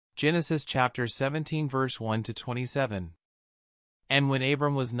Genesis chapter 17 verse 1 to 27. And when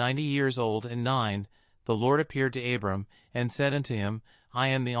Abram was 90 years old and 9, the Lord appeared to Abram, and said unto him, I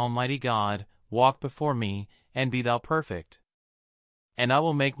am the Almighty God, walk before me, and be thou perfect. And I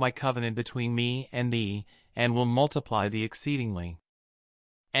will make my covenant between me and thee, and will multiply thee exceedingly.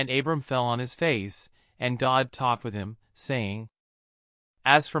 And Abram fell on his face, and God talked with him, saying,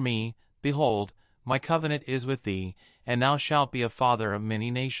 As for me, behold, my covenant is with thee, and thou shalt be a father of many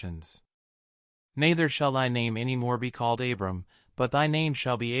nations. Neither shall thy name any more be called Abram, but thy name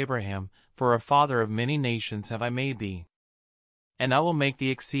shall be Abraham, for a father of many nations have I made thee. And I will make thee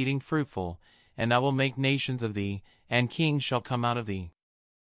exceeding fruitful, and I will make nations of thee, and kings shall come out of thee.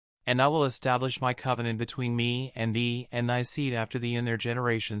 And I will establish my covenant between me and thee and thy seed after thee in their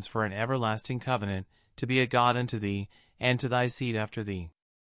generations for an everlasting covenant, to be a God unto thee, and to thy seed after thee.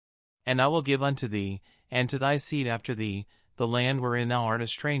 And I will give unto thee, and to thy seed after thee, the land wherein thou art a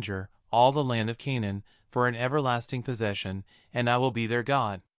stranger, all the land of Canaan, for an everlasting possession, and I will be their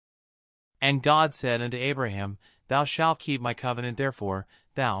God. And God said unto Abraham, Thou shalt keep my covenant therefore,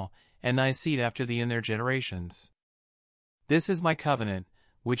 thou, and thy seed after thee in their generations. This is my covenant,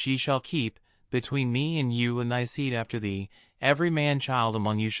 which ye shall keep, between me and you and thy seed after thee, every man child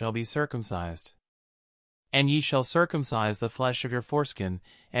among you shall be circumcised. And ye shall circumcise the flesh of your foreskin,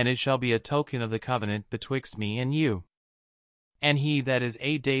 and it shall be a token of the covenant betwixt me and you. And he that is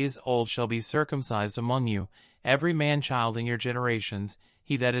 8 days old shall be circumcised among you, every man child in your generations,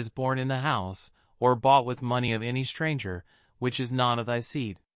 he that is born in the house, or bought with money of any stranger, which is not of thy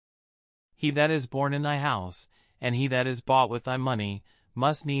seed. He that is born in thy house, and he that is bought with thy money,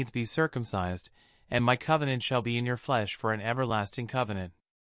 must needs be circumcised, and my covenant shall be in your flesh for an everlasting covenant.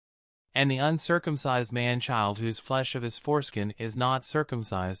 And the uncircumcised man-child whose flesh of his foreskin is not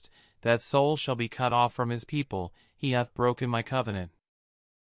circumcised, that soul shall be cut off from his people, he hath broken my covenant.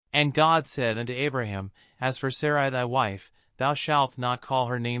 And God said unto Abraham, As for Sarai thy wife, thou shalt not call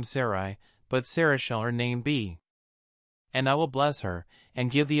her name Sarai, but Sarah shall her name be. And I will bless her,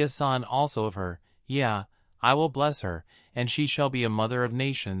 and give thee a son also of her, yea, I will bless her, and she shall be a mother of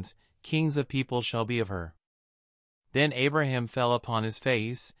nations, kings of people shall be of her. Then Abraham fell upon his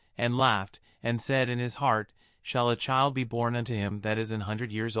face, and laughed, and said in his heart, Shall a child be born unto him that is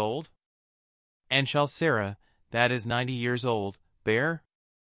 100 years old? And shall Sarah, that is 90 years old, bear?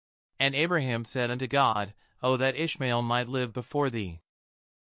 And Abraham said unto God, O that Ishmael might live before thee.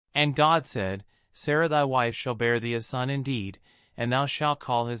 And God said, Sarah thy wife shall bear thee a son indeed, and thou shalt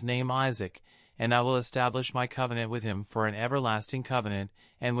call his name Isaac, and I will establish my covenant with him for an everlasting covenant,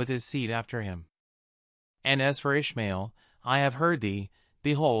 and with his seed after him. And as for Ishmael, I have heard thee,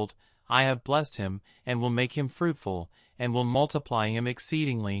 behold, I have blessed him, and will make him fruitful, and will multiply him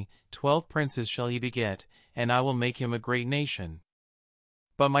exceedingly, 12 princes shall he beget, and I will make him a great nation.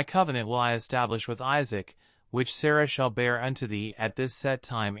 But my covenant will I establish with Isaac, which Sarah shall bear unto thee at this set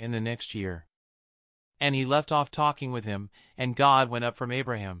time in the next year. And he left off talking with him, and God went up from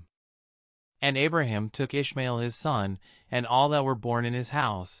Abraham. And Abraham took Ishmael his son, and all that were born in his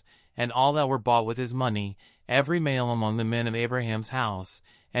house, and all that were bought with his money, every male among the men of Abraham's house,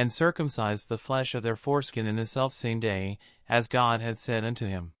 and circumcised the flesh of their foreskin in the selfsame day, as God had said unto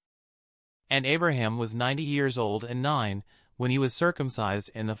him. And Abraham was 90 years old and 9, when he was circumcised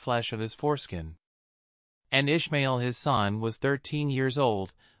in the flesh of his foreskin. And Ishmael his son was 13 years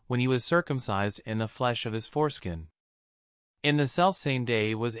old, when he was circumcised in the flesh of his foreskin. In the selfsame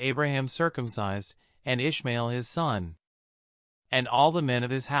day was Abraham circumcised, and Ishmael his son. And all the men of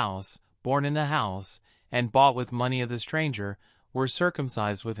his house, born in the house, and bought with money of the stranger, were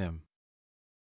circumcised with him.